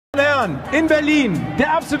Mann in Berlin, der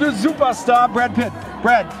absolute Superstar Brad Pitt.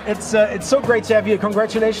 Brad, it's so great to have you.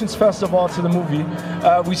 Congratulations, first of all, to the movie.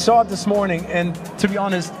 We saw it this morning, and to be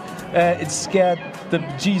honest, it scared the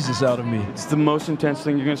Jesus out of me. It's the most intense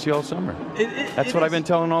thing you're going to see all summer. That's what I've been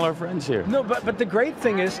telling all our friends here. No, but the great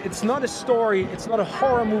thing is, it's not a story, it's not a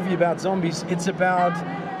horror movie about zombies, it's about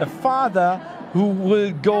a father who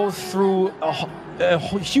will go through a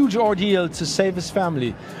huge ordeal to save his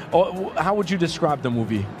family. Or how would you describe the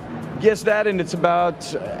movie? Yes, that, and it's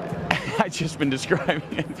about... I've just been describing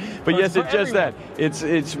it. But yes, it's just that.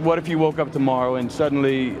 It's what if you woke up tomorrow and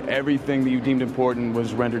suddenly everything that you deemed important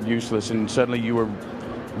was rendered useless, and suddenly you were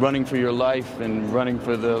running for your life and running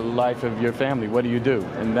for the life of your family. What do you do?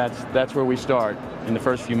 And that's where we start in the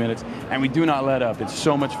first few minutes. And we do not let up. It's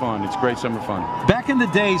so much fun. It's great summer fun. Back in the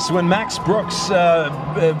days when Max Brooks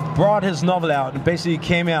brought his novel out and basically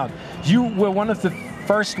came out, you were one of the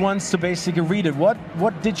first ones to basically read it.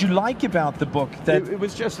 What did you like about the book? It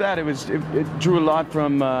was just that. It drew a lot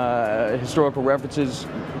from historical references,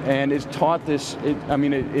 and it taught this.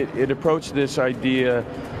 It approached this idea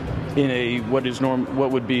in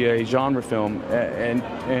what would be a genre film,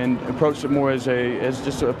 and approached it more as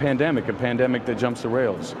just a pandemic that jumps the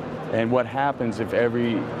rails. And what happens if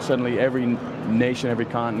suddenly every nation, every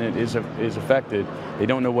continent is affected? They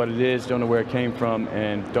don't know what it is, don't know where it came from,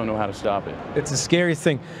 and don't know how to stop it. It's a scary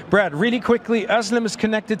thing. Brad, really quickly, Özlem is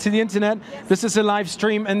connected to the internet. Yes. This is a live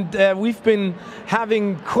stream, and we've been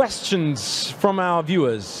having questions from our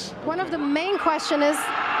viewers. One of the main questions is,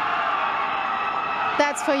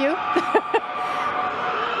 that's for you.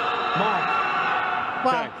 Mark.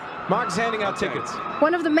 Wow. Okay. Mark's handing out tickets.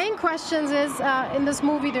 One of the main questions is, in this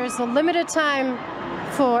movie, there's a limited time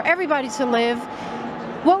for everybody to live.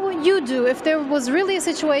 What would you do if there was really a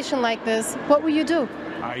situation like this? What would you do?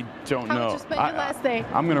 I don't know. How would you spend your last day?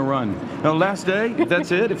 I'm gonna run. No, last day. If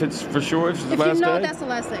that's it. If it's for sure. If it's the last day. If you know that's the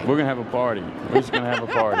last day. We're gonna have a party. We're just gonna have a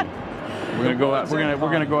party. We're gonna go out.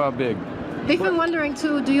 We're gonna go out big. They've been wondering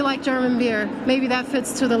too. Do you like German beer? Maybe that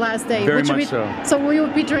fits to the last day. Very much so. So we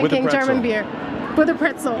would be drinking German beer. With a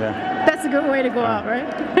pretzel. Yeah. That's a good way to go out, right?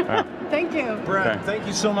 Thank you. Brad, thank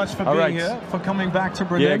you so much for being here, for coming back to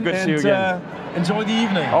Berlin. Yeah, good to see you again. Enjoy the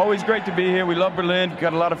evening. Always great to be here. We love Berlin.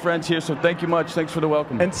 Got a lot of friends here, so thank you much. Thanks for the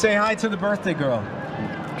welcome. And say hi to the birthday girl.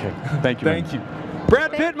 Okay, thank you. Thank you.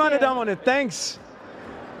 Brad Pitt, meine Damen und Herren, thanks.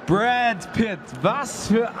 Brad Pitt, was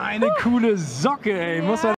für eine coole Socke, ey. Muss